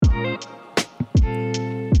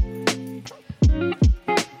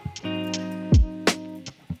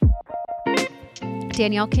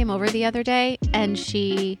Danielle came over the other day and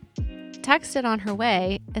she texted on her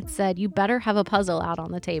way. It said, "You better have a puzzle out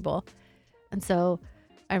on the table." And so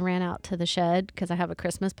I ran out to the shed because I have a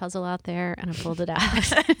Christmas puzzle out there, and I pulled it out.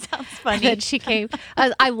 That sounds funny. And then she came.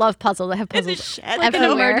 I love puzzles. I have In the puzzles shed. Like an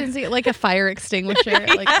everywhere. emergency, like a fire extinguisher,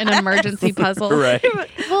 like an emergency puzzle. Right.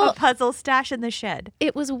 A puzzle stash in the shed.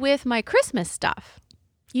 It was with my Christmas stuff.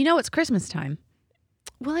 You know it's Christmas time.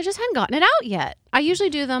 Well, I just hadn't gotten it out yet. I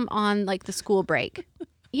usually do them on like the school break,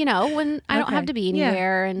 when I don't Okay. have to be Yeah.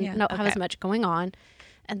 anywhere and Yeah. don't have as Okay. much going on.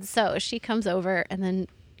 And so she comes over, and then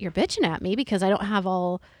you're bitching at me because I don't have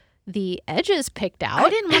all the edges picked out. I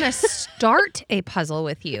didn't want to start a puzzle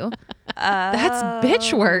with you. That's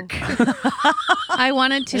bitch work. I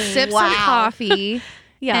wanted to sip some coffee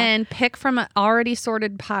Yeah. and pick from an already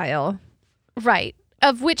sorted pile. Right.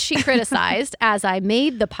 Of which she criticized as I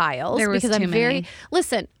made the piles. There was because too I'm very many.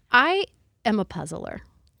 Listen, I am a puzzler.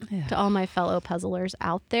 To all my fellow puzzlers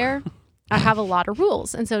out there, I have a lot of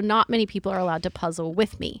rules. And so not many people are allowed to puzzle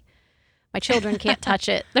with me. My children can't touch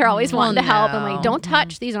it. They're always wanting to help. I'm like, no. don't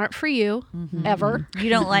touch. These aren't for you, ever. You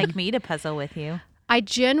don't like me to puzzle with you. I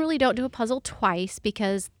generally don't do a puzzle twice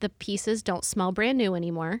because the pieces don't smell brand new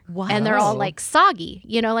anymore. What? And they're all like soggy.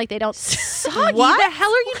 Like they don't. Soggy? What? The hell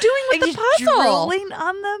are you doing with Are the you puzzle? drooling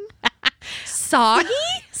on them? Soggy?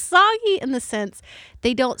 Soggy in the sense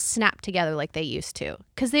they don't snap together like they used to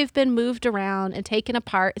because they've been moved around and taken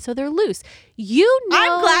apart, so they're loose.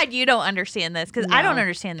 I'm glad you don't understand this because I don't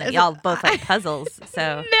understand that y'all both like puzzles.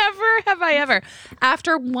 So Never have I ever.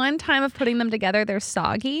 After one time of putting them together, they're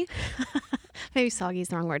soggy. Maybe soggy is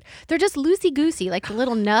the wrong word. They're just loosey goosey, like the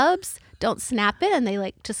little nubs don't snap in. They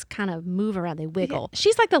like just kind of move around. They wiggle.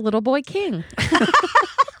 She's like the little boy king.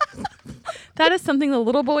 That is something the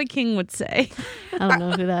little boy king would say. I don't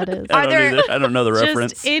know who that is. I don't know the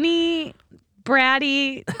reference. Just any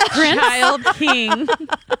bratty child king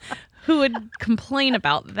who would complain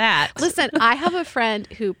about that. Listen, I have a friend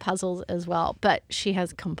who puzzles as well, but she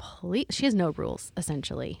has no rules,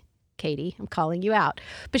 essentially. Katie, I'm calling you out.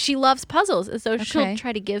 But she loves puzzles. And so she'll Okay.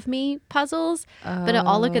 try to give me puzzles. But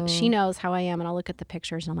I'll look at, she knows how I am, and I'll look at the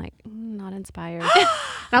pictures and I'm like, not inspired. And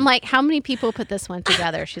I'm like, how many people put this one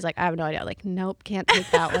together? She's like, I have no idea. I'm like, nope, can't take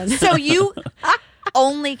that one. So you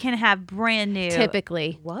only can have brand new.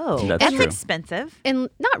 Typically. Whoa. That's That's true. expensive. And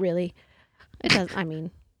not really. It does. I mean,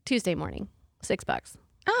 Tuesday morning, $6.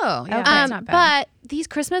 Oh, yeah, Okay. that's not bad. But these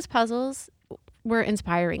Christmas puzzles were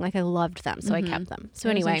inspiring. Like I loved them, so I kept them. So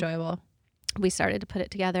It was anyway, enjoyable. we started to put it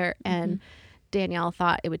together, and Danielle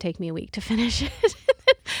thought it would take me a week to finish it.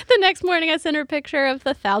 The next morning, I sent her a picture of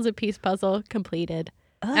the 1,000-piece puzzle completed.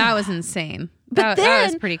 That was insane. But that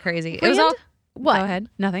was then pretty crazy. It was all. What? Go ahead.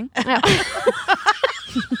 Nothing.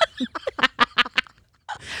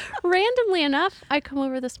 Randomly enough, I come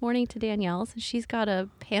over this morning to Danielle's, and she's got a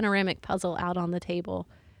panoramic puzzle out on the table,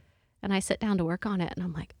 and I sit down to work on it, and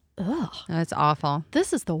I'm like, ugh, That's awful.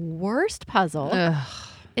 this is the worst puzzle. Ugh.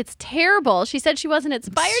 It's terrible. She said she wasn't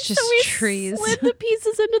inspired, It's just so we trees. slid the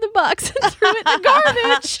pieces into the box and threw it in the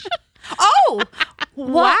garbage. Oh,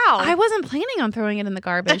 wow. I wasn't planning on throwing it in the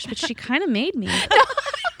garbage, but she kind of made me.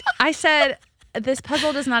 I said, "This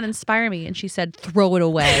puzzle does not inspire me," and she said, "Throw it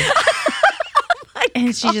away."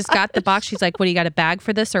 And she just got the box. She's like, "What, do you got a bag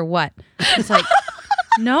for this or what?" It's like,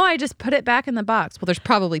 "No, I just put it back in the box." Well, there's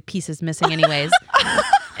probably pieces missing anyways.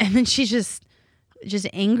 And then she just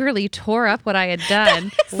angrily tore up what I had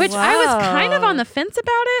done, which I was kind of on the fence about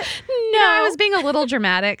it. No, I was being a little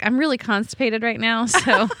dramatic. I'm really constipated right now,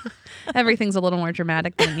 so everything's a little more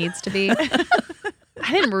dramatic than it needs to be.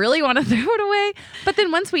 I didn't really want to throw it away, but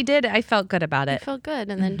then once we did, I felt good about It it. felt good,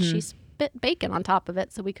 and then she spit bacon on top of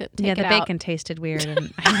it, so we couldn't take Yeah, it the out. bacon tasted weird,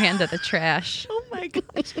 and I ran to the trash. Oh my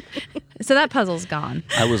gosh. So that puzzle's gone.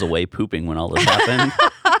 I was away pooping when all this happened,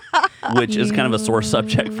 which is kind of a sore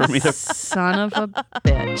subject for me to. Son of a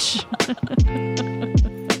bitch.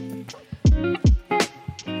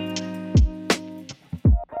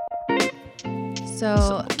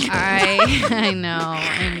 So I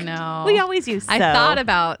know. We always use so. I thought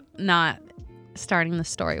about not starting the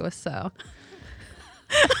story with so.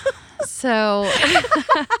 So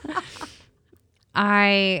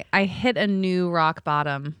I hit a new rock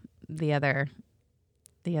bottom the other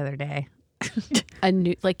day. A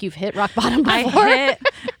new, like you've hit rock bottom before.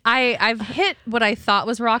 I've hit what I thought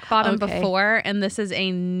was rock bottom Okay. before, and this is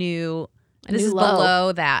a new. This new is low.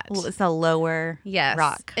 below that. Well, it's a lower Yes.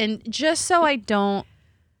 rock. And just so I don't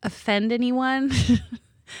offend anyone,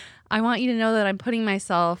 I want you to know that I'm putting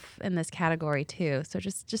myself in this category too. So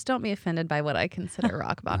just don't be offended by what I consider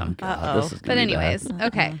rock bottom. God, this is But gonna be bad. anyways,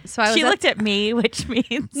 okay. So I was She looked at me, which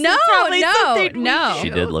means No, it's probably no, something we no. She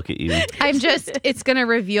do. did look at you. I'm just it's going to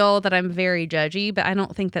reveal that I'm very judgy, but I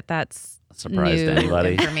don't think that that's Surprise new to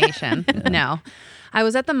anybody. information. No. I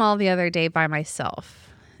was at the mall the other day by myself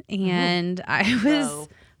and I was Whoa.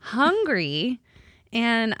 hungry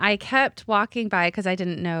and I kept walking by because I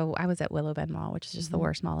didn't know I was at Willow Bend Mall, which is just the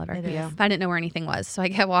worst mall ever. It is. But I didn't know where anything was. So I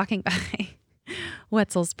kept walking by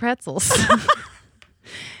Wetzel's Pretzels.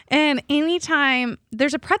 And anytime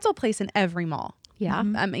there's a pretzel place in every mall. Yeah.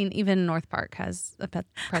 I mean, even North Park has a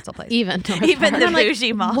pretzel place. Even North Even Park. the I'm like,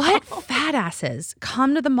 bougie mall. What fat asses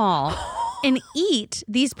come to the mall and eat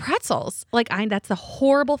these pretzels? Like, that's a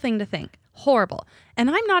horrible thing to think. Horrible. And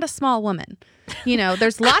I'm not a small woman. You know,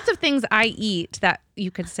 there's lots of things I eat that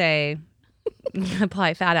you could say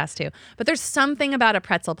apply fat ass to. But there's something about a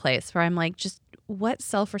pretzel place where I'm like, just what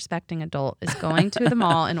self-respecting adult is going to the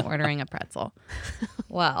mall and ordering a pretzel?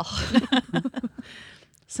 Well,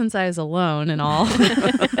 since I was alone and all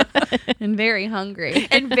and very hungry.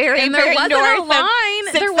 And very, And there very wasn't north a of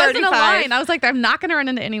line. There wasn't a 635. line. I was like, I'm not going to run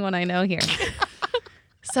into anyone I know here.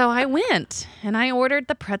 So I went and I ordered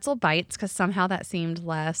the pretzel bites because somehow that seemed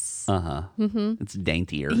less. It's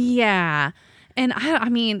daintier. Yeah. And I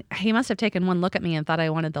mean, he must have taken one look at me and thought I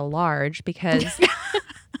wanted the large because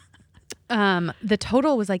the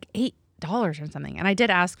total was like $8 or something. And I did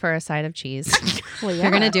ask for a side of cheese. Well, If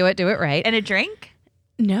you're going to do it right. And a drink?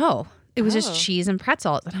 No, it was Oh. just cheese and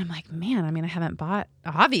pretzels. And I'm like, man, I mean, I've not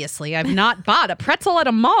bought a pretzel at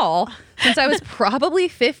a mall since I was probably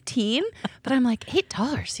 15. But I'm like,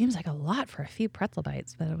 $8 seems like a lot for a few pretzel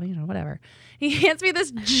bites, but you know, whatever. He hands me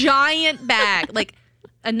this giant bag, like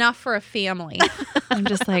enough for a family. I'm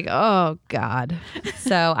just like, oh God.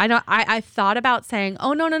 So I thought about saying,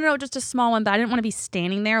 oh no, just a small one, but I didn't want to be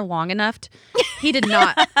standing there long enough. He did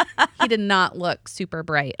not look super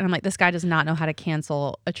bright. And I'm like, this guy does not know how to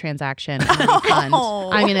cancel a transaction and refund.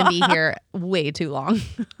 I'm going to be here way too long.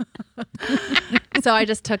 So I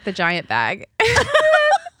just took the giant bag.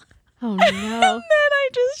 Oh And no. then I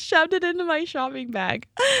just shoved it into my shopping bag.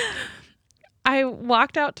 I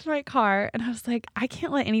walked out to my car and I was like, I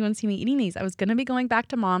can't let anyone see me eating these. I was going to be going back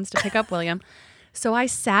to Mom's to pick up William. So I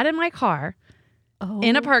sat in my car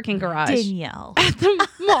in a parking garage Danielle. at the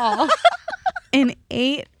mall and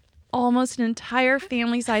ate almost an entire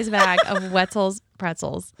family-sized bag of Wetzel's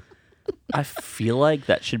pretzels. I feel like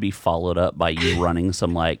that should be followed up by you running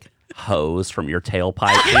some like hose from your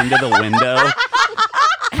tailpipe into the window.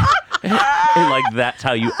 And like that's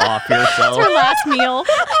how you off yourself. Her last meal.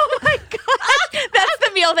 Oh my gosh. That's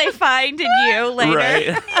the meal they find in you later.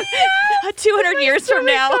 Right. 200 years from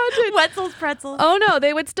now. content. Wetzel's pretzels. Oh no,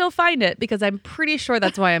 they would still find it because I'm pretty sure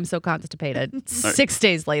that's why I'm so constipated. 6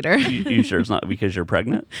 days later. You sure it's not because you're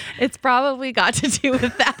pregnant? It's probably got to do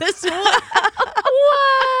with that as well.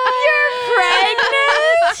 What? You're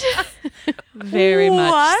pregnant? Very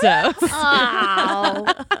much so. Oh.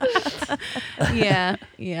 Yeah.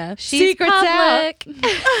 She's Secrets out. public.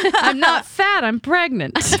 I'm not fat, I'm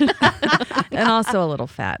pregnant. And also a little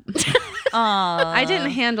fat. I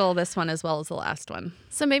didn't handle this one as well as the last one.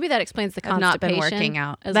 So maybe that explains the I've not constipation been working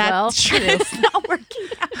out. as That's well. true. It's not working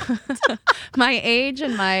out. My age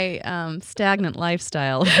and my stagnant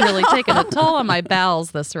lifestyle have really taken a toll on my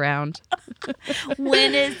bowels this round.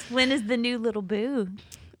 When is the new little boo?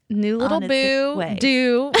 New little On its boo way.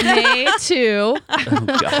 due May 2. Oh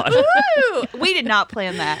God. Woo! We did not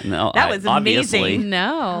plan that. No, that was obviously. amazing.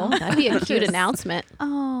 No. That'd be a cute announcement.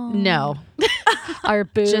 Oh. No. Our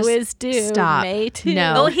boo Just is due stop. May 2.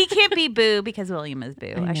 No. Well, he can't be Boo because William is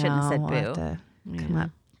Boo. I shouldn't have said know, Boo we'll have to come up.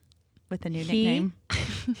 with a new He- nickname.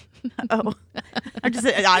 Oh, I'm just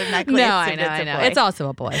automatically. No, I assumed know, it's I a know. boy. It's also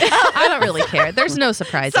a boy. I don't really care. There's no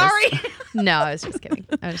surprises. Sorry, No, I was just kidding.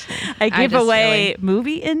 I was just kidding. I give just away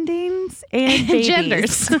movie endings and babies.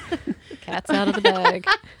 genders. Cat's out of the bag.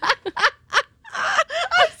 I'm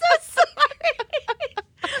so sorry.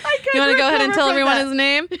 You want to go ahead and tell everyone his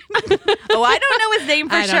name? Oh, I don't know his name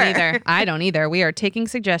for I sure. don't either. I don't either. We are taking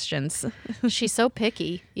suggestions. She's so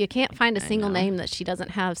picky. You can't find a single name that she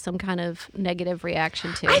doesn't have some kind of negative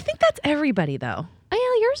reaction to. I think that's everybody, though.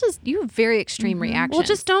 Oh, yeah, yours is you have very extreme reactions. Well,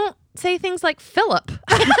 just don't say things like Philip.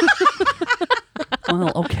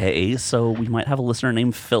 Well, okay. So we might have a listener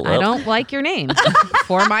named Philip I don't like your name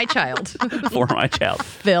for my child. for my child.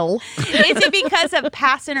 Phil. Is it because of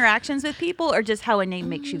past interactions with people, or just how a name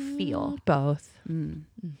makes you feel? Both.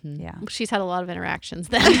 Yeah. she's had a lot of interactions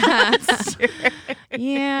then.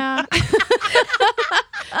 Yeah.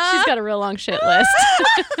 She's got a real long shit list.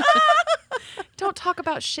 Don't talk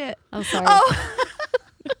about shit. Oh, sorry.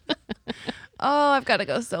 Oh, I've got to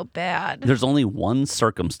go so bad. There's only one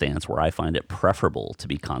circumstance where I find it preferable to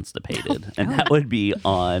be constipated, and that would be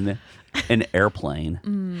on an airplane.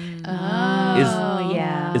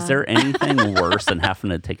 Yeah. Is there anything worse than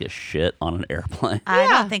having to take a shit on an airplane? I Yeah.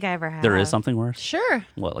 don't think I ever have. There is something worse? Sure.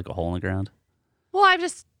 What, like a hole in the ground? Well, I've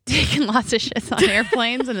just taken lots of shits on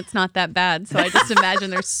airplanes, and it's not that bad. So I just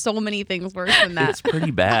imagine there's so many things worse than that. It's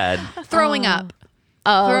pretty bad. Throwing up.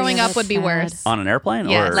 Oh, Throwing yeah, up would that's be sad. worse. On an airplane?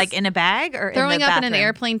 Yeah, or Like in a bag or Throwing in the up bathroom? in an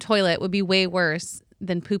airplane toilet would be way worse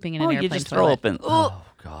than pooping in an oh, airplane you just toilet. throw up in. Oh,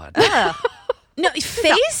 God. No,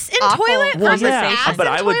 face in awful toilet Well, versus yeah, ass but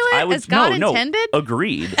in I would, toilet as God no, intended?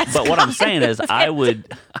 agreed. But what I'm saying is, I would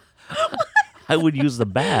use the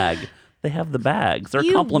bag. They have the bags. They're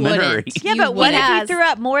You complimentary. wouldn't. Yeah, You but what if has- you threw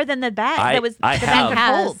up more than the bag? I- that was I the have. bag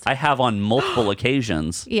Has. could hold. I have on multiple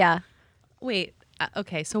occasions. Yeah. Wait.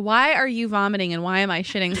 Okay, so why are you vomiting and why am I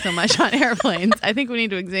shitting so much on airplanes? I think we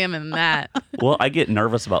need to examine that. Well, I get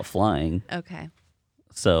nervous about flying, Okay.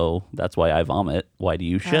 so that's why I vomit. Why do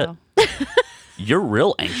you shit? Oh. You're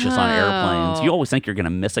real anxious on airplanes. Oh. You always think you're going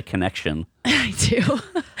to miss a connection. I do.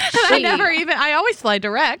 And I always fly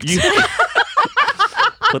direct. You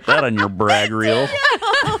put that on your brag reel.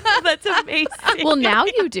 That's amazing. Well, now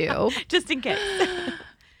you do. Just in case.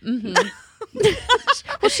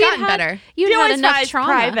 Well, she'd gotten better. You Do you had always enough fly trauma.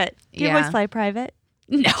 private? Do you Yeah. always fly private?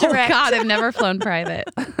 No, Direct. God, I've never flown private.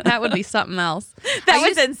 That would be something else. That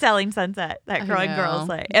was in Selling Sunset. That growing know. girl's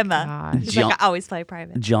like Emma. Gosh. She's like, I always fly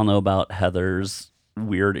private. Do y'all know about Heather's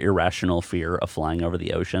weird, irrational fear of flying over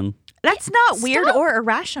the ocean? That's not weird Stop or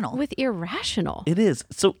irrational. With irrational. It is.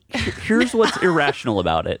 So here's what's irrational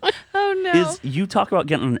about it. Oh no. Is you talk about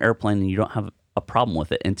getting on an airplane and you don't have a problem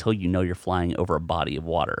with it until you know you're flying over a body of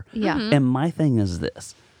water. Yeah. And my thing is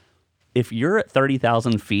this. If you're at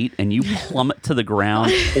 30,000 feet and you plummet to the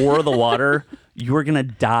ground or the water, you're going to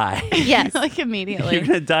die. Yes. Like immediately. You're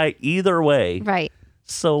going to die either way. Right.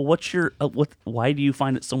 So what's your, why do you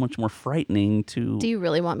find it so much more frightening to, Do you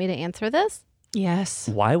really want me to answer this? Yes.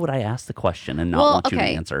 why would I ask the question and not Well, want you to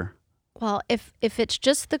okay. answer? Well, if it's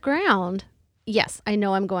just the ground, yes, I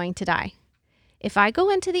know I'm going to die. If I go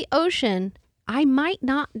into the ocean, I might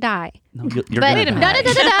not die. No, you're But gonna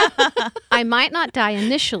die. I might not die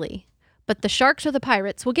initially, but the sharks or the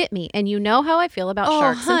pirates will get me. And you know how I feel about Oh,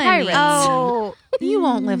 sharks honey. and pirates. Oh, You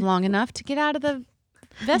won't live long enough to get out of the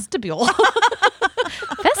vestibule.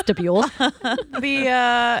 Vestibule.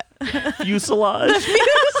 the Fuselage.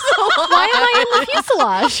 Why am I in the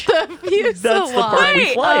fuselage? fuselage. That's the part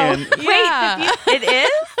we fly in. Yeah. it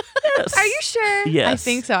is? Yes. Are you sure? Yes. I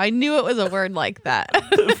think so. I knew it was a word like that.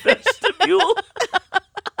 Vestibule.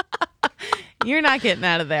 You're not getting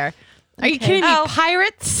out of there. Are you kidding me? Oh.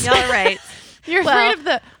 Pirates? Y'all are right. You're Well, afraid of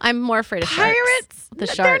the I'm more afraid of sharks. pirates? The They're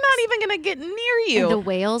sharks. not even going to get near you. And the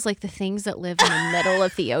whales, like the things that live in the middle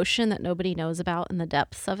of the ocean that nobody knows about in the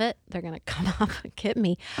depths of it, they're going to come up and get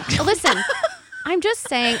me. Listen, I'm just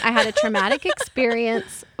saying I had a traumatic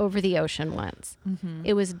experience over the ocean once.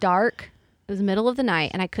 It was dark. It was the middle of the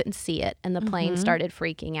night and I couldn't see it. And the plane started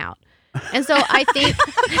freaking out. And so I think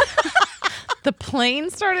The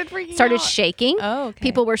plane started freaking started out? shaking. Oh, okay.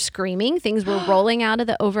 People were screaming. Things were rolling out of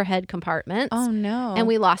the overhead compartments. Oh, no. And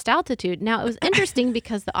we lost altitude. Now, it was interesting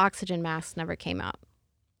because the oxygen masks never came out.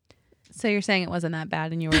 So you're saying it wasn't that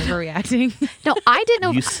bad and you were overreacting? No, I didn't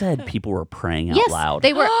know. You said people were praying out Yes, loud.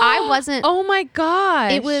 they were. I wasn't. Oh my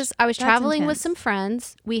gosh. It was. I was That's traveling with intense. some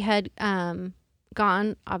friends. We had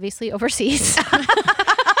gone obviously overseas.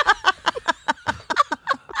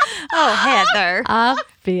 Oh, Heather.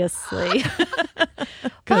 Obviously, Goes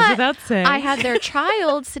but without saying. I had their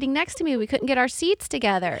child sitting next to me. We couldn't get our seats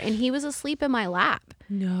together, and he was asleep in my lap.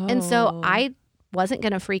 No. And so I wasn't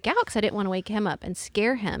going to freak out because I didn't want to wake him up and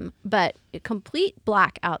scare him. But complete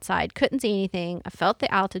black outside, couldn't see anything. I felt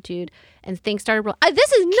the altitude, and things started rolling.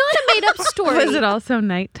 This is not a made up story. Was it also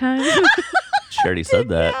nighttime? Charity said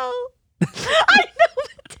that.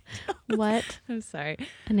 What? I'm sorry.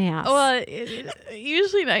 An ass. Well,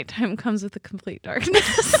 usually nighttime comes with a complete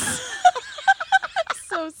darkness.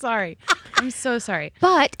 So sorry. I'm so sorry.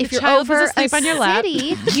 But if The you're child was over a asleep on your lap.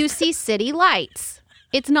 city, you see city lights.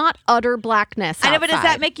 It's not utter blackness. I know, but does outside.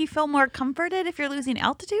 that make you feel more comforted if you're losing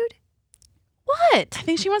altitude? what? I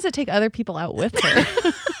think she wants to take other people out with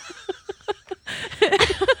her.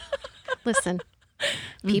 Listen,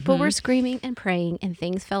 people Mm-hmm. were screaming and praying, and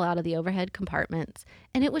things fell out of the overhead compartments,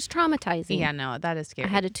 and it was traumatizing. Yeah, no, that is scary.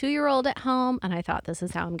 I had a 2-year-old at home, and I thought, this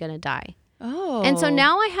is how I'm going to die. Oh. And so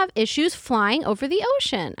now I have issues flying over the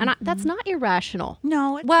ocean. And that's not irrational.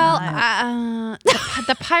 No, it's Well, not.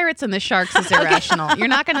 the pirates and the sharks is irrational. You're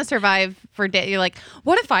not going to survive for day. You're like,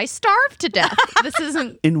 what if I starve to death? This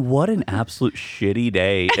isn't. And what an absolute shitty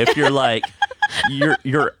day if you're like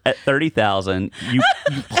you're at 30,000, you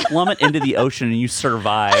plummet into the ocean and you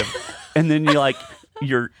survive, and then you're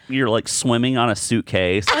like swimming on a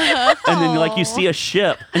suitcase, and then you see a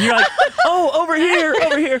ship, and you're like, oh, over here,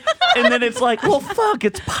 and then it's like, well, fuck,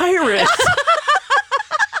 it's pirates.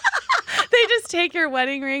 They just take your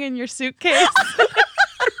wedding ring and your suitcase.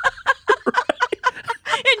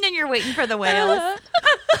 And then you're waiting for the whales.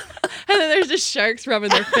 And then there's just sharks rubbing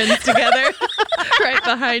their fins together right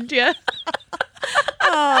behind you.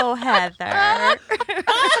 Oh, Heather.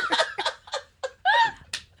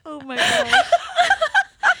 Oh my gosh.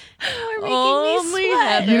 You're making Only me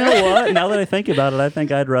sweat. Heather. You know what? Now that I think about it, I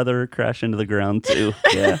think I'd rather crash into the ground too.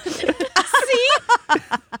 Yeah.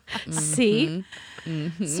 See?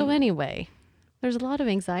 So anyway, there's a lot of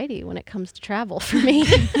anxiety when it comes to travel for me.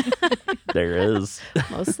 There is.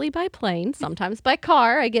 Mostly by plane, sometimes by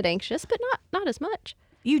car. I get anxious, but not as much.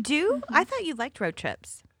 You do? I thought you liked road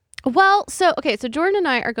trips. Well, so Jordan and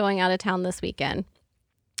I are going out of town this weekend.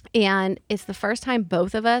 And it's the first time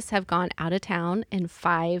both of us have gone out of town in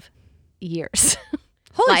 5 years.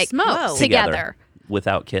 Holy smokes. Together.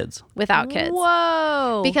 Without kids. Without kids.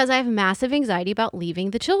 Whoa. Because I have massive anxiety about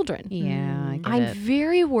leaving the children. Yeah, I get I'm it.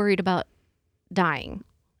 very worried about dying.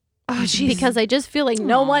 Oh, jeez. Because I just feel like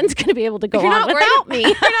no one's going to be able to go You're on not without me.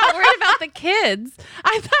 You're not worried about the kids.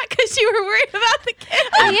 I thought because you were worried about the kids.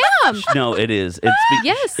 I am. No, it is. It's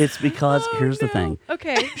Yes. It's because Oh, here's the no. thing.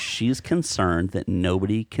 Okay. She's concerned that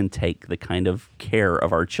nobody can take the kind of care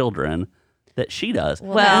of our children that she does.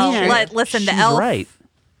 Well, that's listen, She's the elf. right.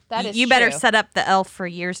 That is You better true. set up the elf for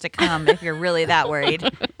years to come if you're really that worried,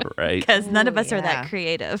 Right. because none of us are yeah. that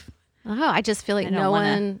creative. Oh, I just feel like I don't no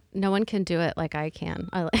wanna- one can do it like I can.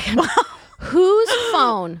 Whose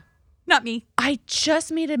phone? Not me. I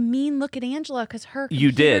just made a mean look at Angela because her You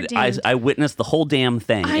computer did. dinged. I witnessed the whole damn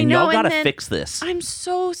thing. I and know, y'all and got to then- fix this. I'm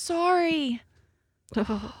so sorry.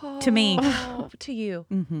 To me. Oh, to you.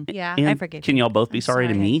 Mm-hmm. Yeah. And I forgive can y'all both be I'm sorry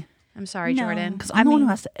to sorry. me? I'm sorry, No. Jordan. Because I'm the one who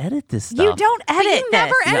has to edit this stuff. You don't edit you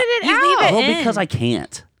never this. edit it You out. leave it Well, in. because I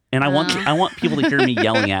can't. And I want people to hear me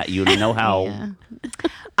yelling at you to know how. Yeah.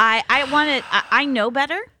 I wanted. I know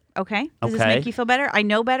better. Okay. Does this Okay. make you feel better? I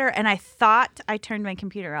know better, and I thought I turned my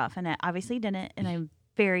computer off, and I obviously didn't, and I'm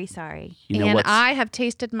very sorry. You know and what's I have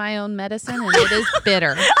tasted my own medicine and it is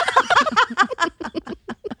bitter.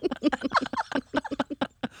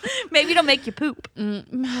 Maybe it'll make you poop.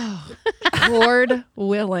 Lord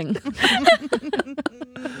willing.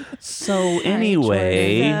 so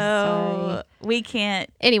anyway. So we can't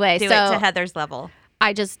Anyway, do so it to Heather's level.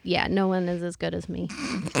 I just no one is as good as me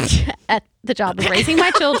at the job of raising my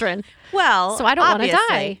children. Well, So I don't want to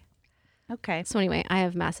obviously. die. Okay. So anyway, I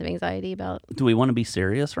have massive anxiety about. Do we want to be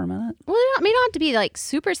serious for a minute? Well, I mean, not have to be like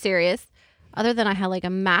super serious. Other than I had like a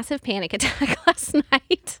massive panic attack last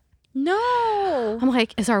night. No. I'm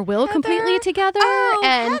like, is our will completely together? Oh,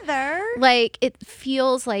 and Heather. like, it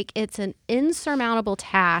feels like it's an insurmountable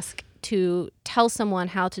task to tell someone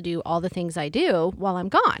how to do all the things I do while I'm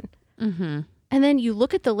gone. Mm-hmm. And then you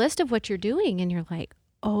look at the list of what you're doing and you're like,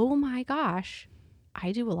 oh my gosh,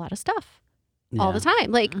 I do a lot of stuff all the time.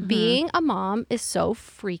 Like being a mom is so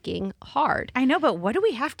freaking hard. I know, but what do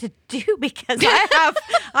we have to do? Because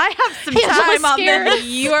I have some Angela's time on scared. this.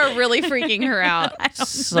 You are really freaking her out.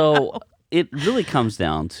 So it really comes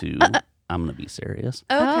down to I'm going to be serious.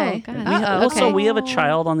 Okay. God. Uh-oh. Also, Okay. we have a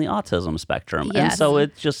child on the autism spectrum, and Yes. so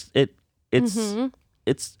it's just it's Mhm.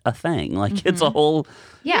 it's a thing. Like it's a whole.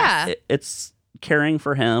 Yeah. It's caring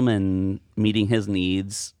for him and meeting his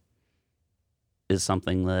needs is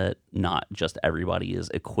something that not just everybody is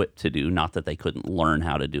equipped to do. Not that they couldn't learn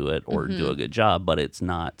how to do it or do a good job, but it's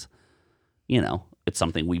not. It's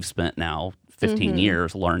something we've spent now 15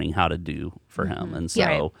 years learning how to do for him, and so.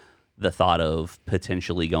 Yeah. The thought of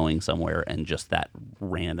potentially going somewhere and just that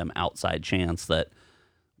random outside chance that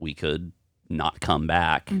we could not come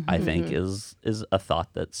back, I think is a thought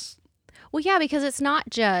that's Well, yeah, because it's not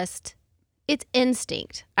just, it's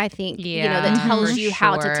instinct, I think, Yeah, that tells for you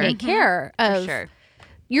how to sure. take care of Sure.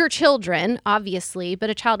 your children, obviously, but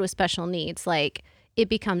a child with special needs, like it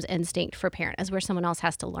becomes instinct for parent as where someone else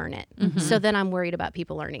has to learn it. So then I'm worried about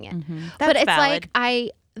people learning it. But That's it's valid.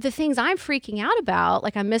 like the things I'm freaking out about,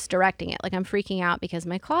 like I'm misdirecting it. Like I'm freaking out because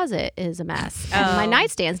my closet is a mess and my Oh.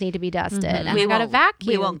 nightstands need to be dusted and We I got to won't- vacuum.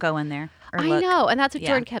 We won't go in there. or I look. know. And that's what Yeah.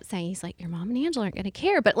 Jordan kept saying. He's like, your mom and Angela aren't going to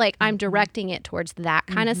care. But like, I'm directing it towards that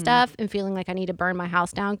kind of stuff and feeling like I need to burn my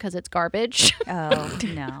house down because it's garbage. Oh,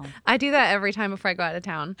 no. I do that every time before I go out of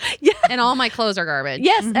town. And all my clothes are garbage.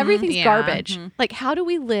 Yes, everything's Yeah. garbage. Like, how do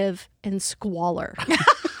we live in squalor?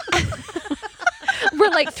 We're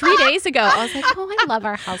like 3 days ago. I was like, oh, I love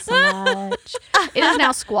our house so much. It is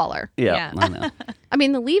now squalor. Yeah, Yeah. I know. I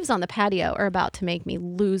mean, the leaves on the patio are about to make me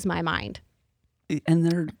lose my mind.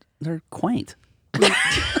 And they're quaint.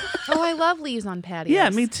 Oh, I love leaves on patios. Yeah,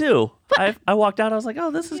 me too. I walked out. I was like,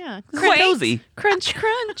 oh, this is cozy. Crunch,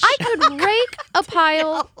 crunch. I could rake a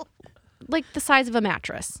pile like the size of a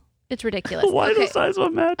mattress. It's ridiculous. Why Okay. the size of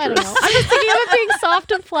a mattress? I don't know. I'm just thinking of it being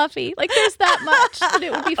soft and fluffy. Like there's that much that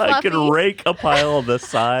it would be fluffy. I could rake a pile the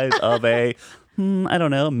size of a, I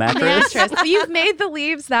don't know, mattress. Mattress. You've made the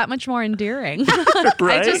leaves that much more endearing.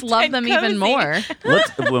 Right? I just love them even more.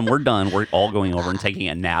 When we're done, we're all going over and taking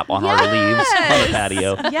a nap on our leaves on the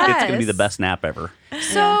patio. It's going to be the best nap ever.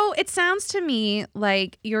 So it sounds to me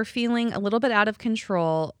like you're feeling a little bit out of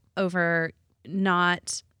control over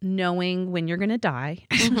not knowing when you're going to die.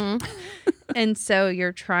 And so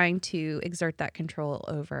you're trying to exert that control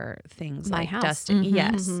over things My like house. dusting.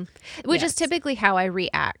 Yes. Which is Yes. typically how I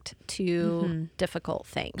react to difficult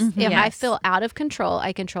things. If I Yes. feel out of control,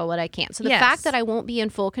 I control what I can. So the Yes. fact that I won't be in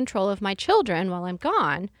full control of my children while I'm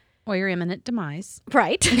gone, Or your imminent demise.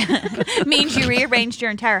 right? Means you rearranged your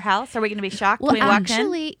entire house? Are we going to be shocked Well, when we walk in?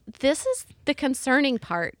 actually, this is the concerning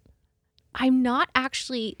part. I'm not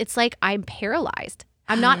actually, it's like I'm paralyzed.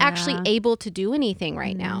 I'm not actually able to do anything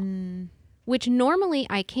right now, which normally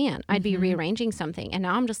I can. I'd be rearranging something. And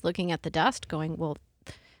now I'm just looking at the dust going, well,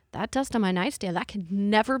 that dust on my nightstand, that could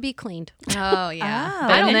never be cleaned. Oh, yeah. Oh,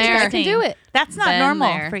 I don't think I interesting. can do it. That's not Been normal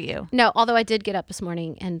there. for you. No, although I did get up this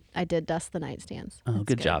morning and I did dust the nightstands. Oh,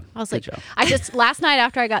 good job. I was Good like, job. I just, last night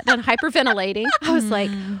after I got done hyperventilating, I was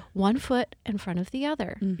like, one foot in front of the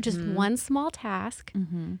other. Just one small task,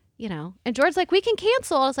 you know. And George's like, we can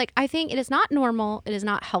cancel. I was like, I think it is not normal. It is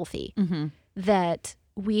not healthy that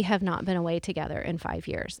we have not been away together in 5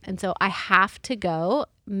 years. And so I have to go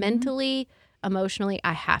mentally, emotionally,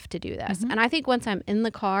 I have to do this. And I think once I'm in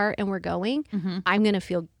the car and we're going, I'm going to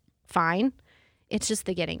feel fine. It's just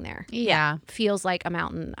the getting there. Yeah. Feels like a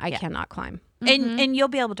mountain I cannot climb. And you'll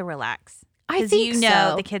be able to relax. I 'Cause think you know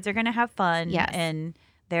so. the kids are going to have fun. Yes. And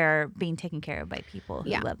they're being taken care of by people who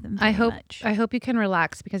Yeah. love them I very hope much. I hope you can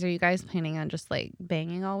relax because are you guys planning on just like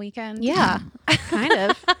banging all weekend? Yeah, kind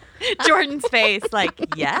of. Jordan's face, like,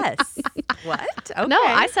 yes. What? Okay. No,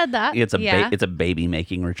 I said that. It's a Yeah. it's a baby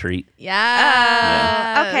making retreat.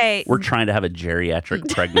 Yeah. Okay. We're trying to have a geriatric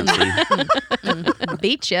pregnancy.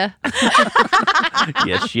 Beat you.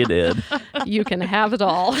 Yes, you did. You can have it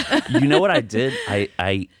all. You know what I did?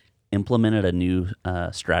 I implemented a new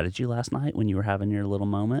strategy last night when you were having your little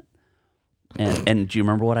moment. And do you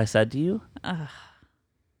remember what I said to you? Are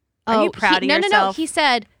you proud of No. yourself? He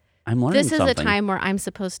said, I'm learning this is something. a time where I'm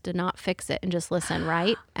supposed to not fix it and just listen,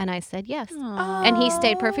 right? And I said, yes. And he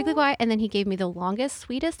stayed perfectly quiet. And then he gave me the longest,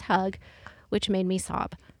 sweetest hug, which made me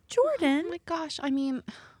sob. Jordan. Oh my gosh. I mean,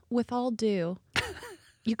 with all due,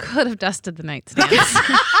 you could have dusted the nightstands.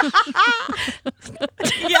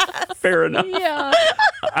 Yes. Fair enough. Yeah.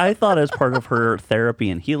 I thought as part of her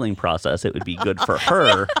therapy and healing process, it would be good for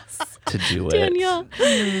her to do it. Danielle.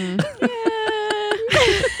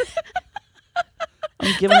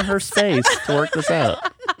 I'm giving her space to work this out.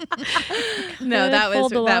 No, Good, that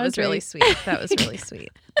fold the was really laundry. sweet. That was really sweet.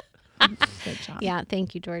 Good job. Yeah,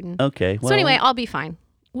 thank you, Jordan. Okay. Well, So anyway, I'll be fine.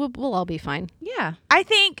 We'll all be fine. Yeah. I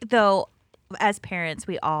think, though, as parents,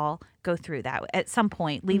 we all go through that at some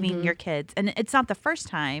point, leaving your kids. And it's not the first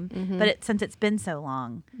time, but since it's been so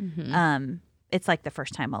long, it's like the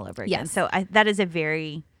first time all over again. Yes. So that is a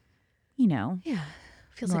very, Yeah.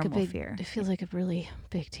 Feels like a Normal big fear. It feels like a really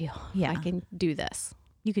big deal. Yeah. I can do this.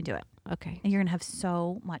 you can do it. Okay. And you're going to have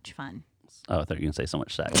so much fun. Oh, I thought you were going to say so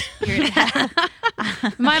much sex.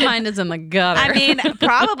 My mind is in the gutter. I mean,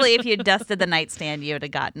 probably if you dusted the nightstand, you would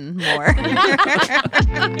have gotten more.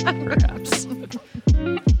 Perhaps.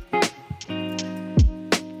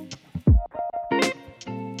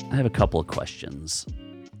 I have a couple of questions.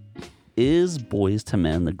 Is Boyz II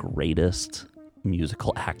Men the greatest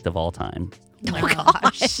musical act of all time? Oh my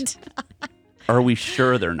gosh. Are we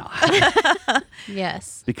sure they're not?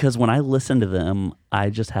 Yes. Because when I listen to them, I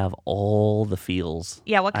just have all the feels.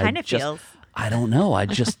 Yeah, what kind of just- feels? I don't know. I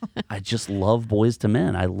just love Boyz II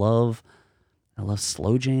Men. I love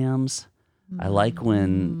slow jams. I like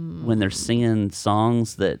when they're singing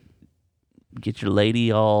songs that get your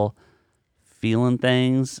lady all feeling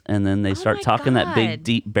things, and then they start my talking that God. big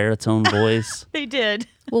deep baritone voice. They did.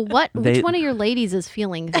 Well, which one of your ladies is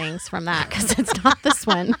feeling things from that? Because it's not this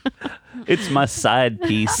one. It's my side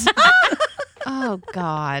piece. Oh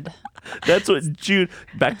God. That's what Jude.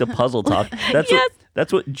 Back to puzzle talk.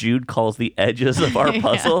 That's what Jude calls the edges of our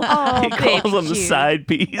puzzle. Oh, he calls baby them the Jude. side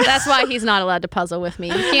piece. That's why he's not allowed to puzzle with me.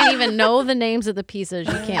 You can't even know the names of the pieces.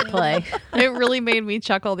 You can't play. It really made me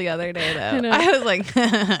chuckle the other day, though. know. I was like,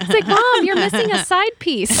 It's like, Mom, you're missing a side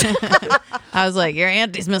piece. I was like, your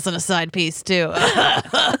auntie's missing a side piece too,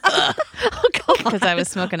 because I was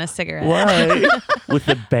smoking a cigarette. Why? With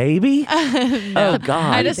the baby? Oh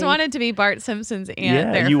God! I just wanted to be Bart Simpson's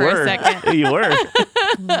aunt there you for were. a second. You were.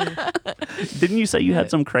 Didn't you say you had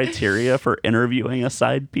some criteria for interviewing a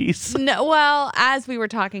side piece? No, well, as we were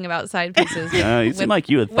talking about side pieces, You seem like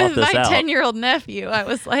you had thought with this my out. 10-year-old nephew, I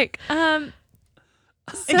was like, so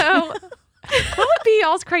what would be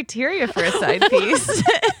y'all's criteria for a side piece?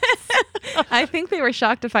 I think they were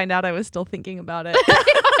shocked to find out I was still thinking about it.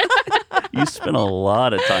 You spent a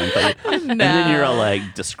lot of time thinking. And then you're all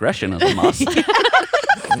like, discretion is a must.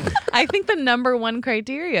 I think the number one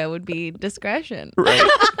criteria would be discretion. Right?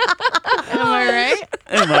 Am I right?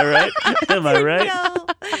 Am I right? Am I right? No.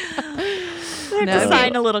 No, To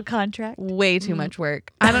sign a little contract. way too much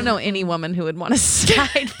work. I don't know any woman who would want a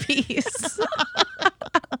side piece.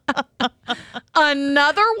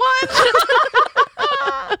 Another one?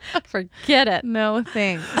 Forget it. No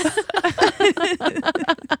thanks.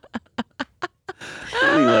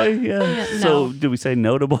 Anyway, yeah. So, did we say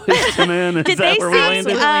no to Boys to Men? Is Did that they where we sing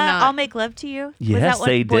landed? not. I'll Make Love to You? Was Yes, that one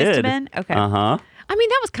they Boyz II did. Men? Okay. Uh-huh. I mean,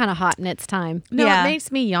 that was kind of hot in its time. No, Yeah. it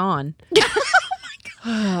makes me yawn.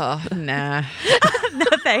 Oh, nah. No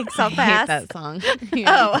thanks. I'll I hate pass. that song.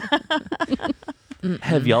 Yeah. Oh.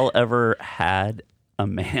 Have y'all ever had a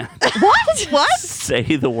man What?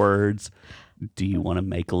 say the words, "Do you want to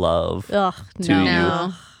make love?" Ugh, To no. you.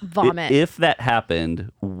 No. Vomit. If that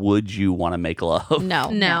happened, would you want to make love? no.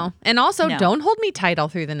 No. And also, No. don't hold me tight all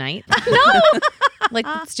through the night. No. Like,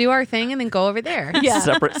 let's do our thing and then go over there. Yeah.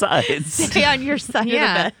 Separate sides. Stay on your side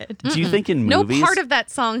Yeah. of the bed. Do you think in No movies, part of that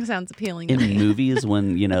song sounds appealing to in me. movies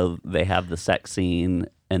when, they have the sex scene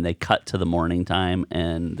and they cut to the morning time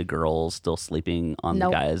and the girl's still sleeping on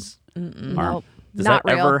Nope. the guy's arm? Nope. Does Not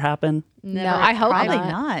that real. ever happen? No, I hope Probably not.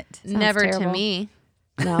 not. Sounds Never to terrible. me.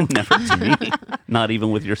 No. Never to me. Not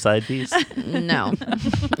even with your side piece. No.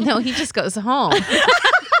 No, he just goes home.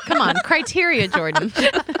 Come on, criteria, Jordan.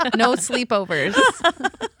 No sleepovers.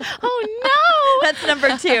 Oh no. That's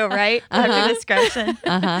number 2, right? Under discretion.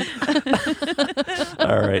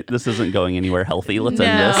 All right, this isn't going anywhere healthy. Let's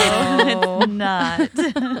end this. It's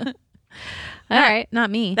not. All right. Not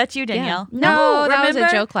me. That's you, Danielle. No, that was a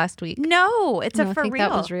remember? joke last week. No, it's No, a I for think real.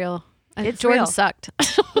 that was real. It's Jordan real. sucked.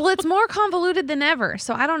 Well, it's more convoluted than ever,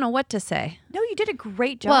 so I don't know what to say. No, you did a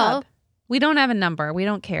great job. Well, We don't have a number. We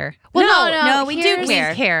don't care. Well, no, we do here's-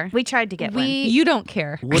 care. care. We tried to get one. You don't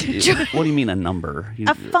care. What do you mean a number?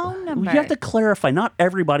 A phone number. You have to clarify. Not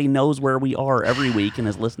everybody knows where we are every week and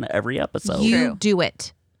has listened to every episode. You True. do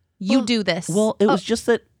it. You do this. Well, it was just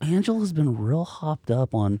that Angela's been real hopped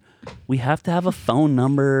up on we have to have a phone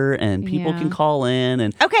number and people can call in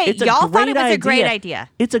and Okay, it's a y'all thought it great was a great idea.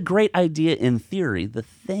 It's a gregreat idea in theory. The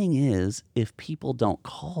thing is, if people don't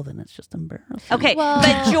call, then it's just embarrassing. Okay, Well-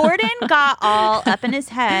 but Jordan got all up in his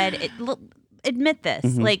head. Admit this.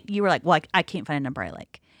 Mm-hmm. Like, you were like, well, I can't find a number I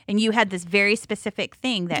like. And you had this very specific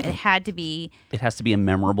thing that it had to be. It has to be a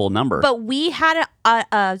memorable number. But we had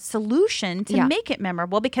a solution to Yeah. make it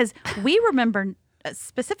memorable because we remember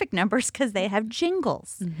specific numbers because they have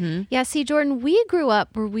jingles. Yeah, see, Jordan, we grew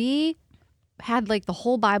up where we had like the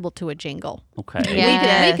whole Bible to a jingle. okay.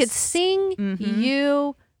 Yeah. We could sing Mhm.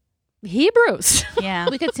 you Hebrews. Yeah.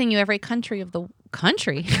 we could sing you every country of the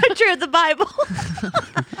country. Country of the Bible.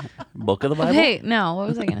 Book of the Bible. Hey, no, what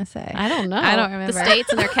was I going to say? I don't know. I don't remember. The states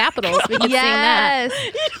and their capitals. We could sing that.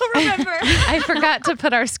 Yes. You don't remember. I forgot to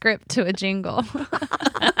put our script to a jingle.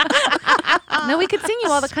 No, we could sing you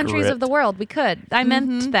all the countries of the world. We could. I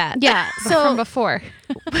meant that. Yeah, So from so before.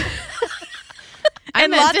 I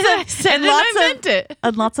And meant lots it. of- I said and it. lots I of- meant it.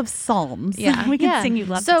 And lots of psalms. Yeah. we can Yeah. sing you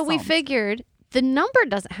lots So of we psalms. figured the number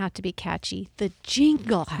doesn't have to be catchy. The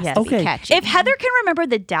jingle has Yes. to Okay. be catchy. If Heather can remember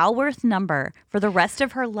the Dalworth number for the rest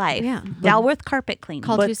of her life, Yeah. Dalworth carpet cleaning.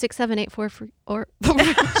 Call But- 267-84 or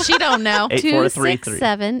She don't know.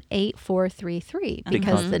 8433. 267-8433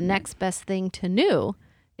 because the next best thing to new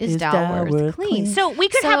is Dalworth Dalworth Clean. Clean. So we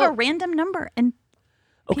could have So- a random number and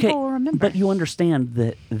Okay, people will remember. but you understand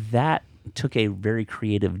that took a very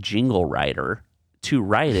creative jingle writer to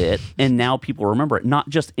write it, and now people remember it. Not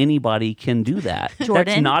just anybody can do that. That's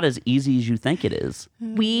Jordan? not as easy as you think it is.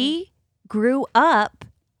 we grew up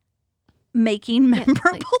making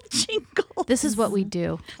memorable jingles. This is what we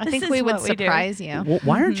do. I This think is we would what we do. surprise you. Well,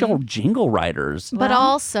 why aren't y'all jingle writers? But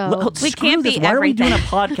also, Well, we screw can't this. be Why are we doing a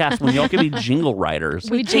everything. podcast when y'all can be jingle writers?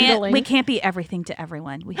 We jingling. can't be everything to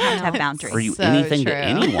everyone. We have to have boundaries. Are you So anything true. to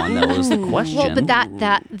anyone? That was the question. well, but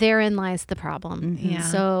that therein lies the problem. Yeah.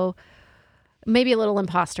 So maybe a little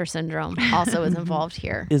imposter syndrome also is involved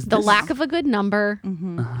here. Is the this- lack of a good number,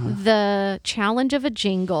 Mm-hmm. the challenge of a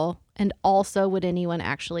jingle, and also would anyone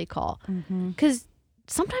actually call? Mm-hmm. Because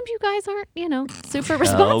sometimes you guys aren't, super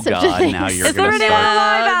responsive to God, things. now you're Is gonna there start- anyone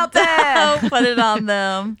alive out there? Don't put it on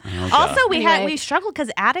them. Oh, God. Also, we Anyway. struggled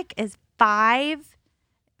because attic is five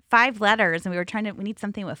letters, and we need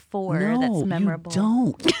something with four no, that's memorable. You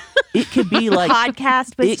don't. It could be like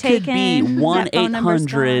Podcast was it taken. could be that phone number's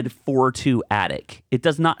gone. 1-800-42 attic. It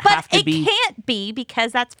does not But have to it be. can't be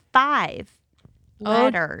because that's 5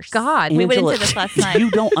 letters. God. We went Angela, into this last night. You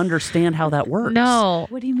don't understand how that works. No.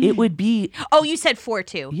 What do you mean? It would be. Oh, you said 4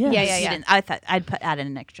 too. Yes. Yeah, yeah, You yeah. didn't- I thought I'd add in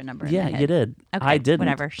an extra number. in Yeah, my head. you did. Okay, I didn't.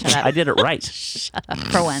 whatever. Shut up. I did it right.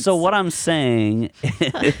 For once. So what I'm saying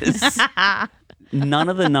is none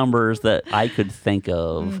of the numbers that I could think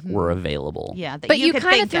of were available. Yeah, that But you could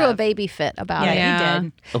kind of think threw a of. baby fit about Yeah, it. Yeah.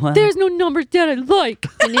 you did. What? There's no numbers that I like.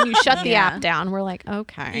 And then you shut the Yeah. app down. We're like,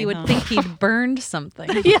 okay. You would think he'd burned something.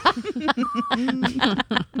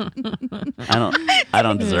 I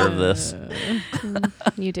don't deserve this.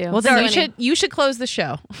 You do. Well, So then anyway. you should close the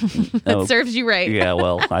show. That Oh, serves you right. Yeah,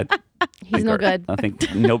 well, He's no good. I think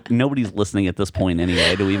nobody's listening at this point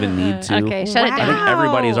anyway. Do we even need to? Okay, shut it I down. think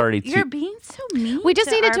everybody's already You're too. being so mean. We just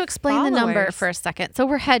needed to our explain the number followers. for a second. So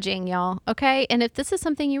we're hedging, y'all. Okay. And if this is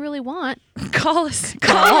something you really want, Call us.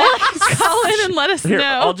 Call in and let us Here, know.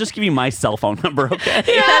 I'll just give you my cell phone number, okay?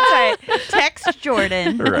 Yeah, that's right. Text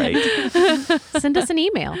Jordan. Right. send us an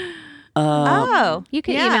email. Oh, You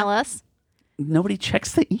can yeah. email us. Nobody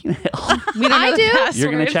checks the email. we don't know I the do. password.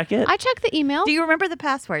 You're gonna check it? I check the email. Do you remember the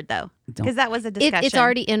password though? Because that was a discussion. It's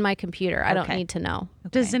already in my computer. I don't Okay. need to know.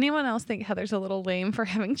 Does anyone else think Heather's a little lame for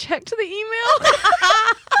having checked the email?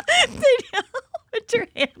 Put your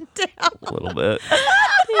hand down. A little bit.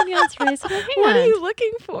 Danielle's raising her hand. What are you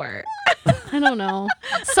looking for? I don't know.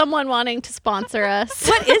 Someone wanting to sponsor us.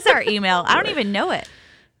 What is our email? I don't even know it.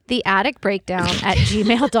 The attic breakdown at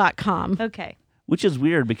gmail.com. Okay. Which is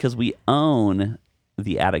weird because we own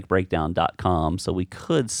theatticbreakdown.com, so we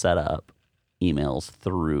could set up emails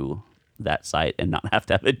through that site and not have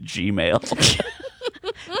to have a Gmail.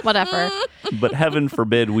 Whatever. But heaven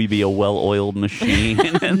forbid we be a well-oiled machine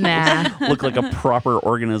and Nah. look like a proper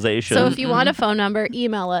organization. So if you want a phone number,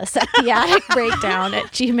 email us at theatticbreakdown at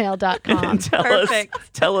gmail.com. and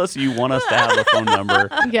Perfect. tell us you want us to have a phone number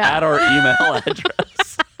Yeah. at our email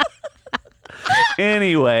address.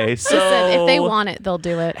 Anyway, so Listen, if they want it, they'll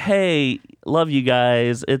do it. hey, love you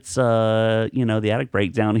guys. It's the Attic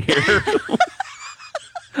Breakdown here.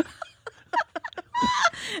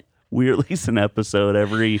 We release an episode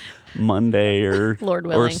every Monday or Lord or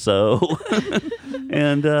willing. so.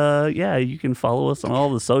 And you can follow us on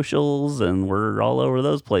all the socials, and we're all over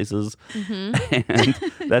those places. And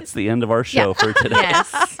that's the end of our show for today.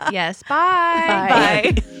 Yes. Yes. Bye.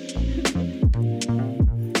 Bye. Bye.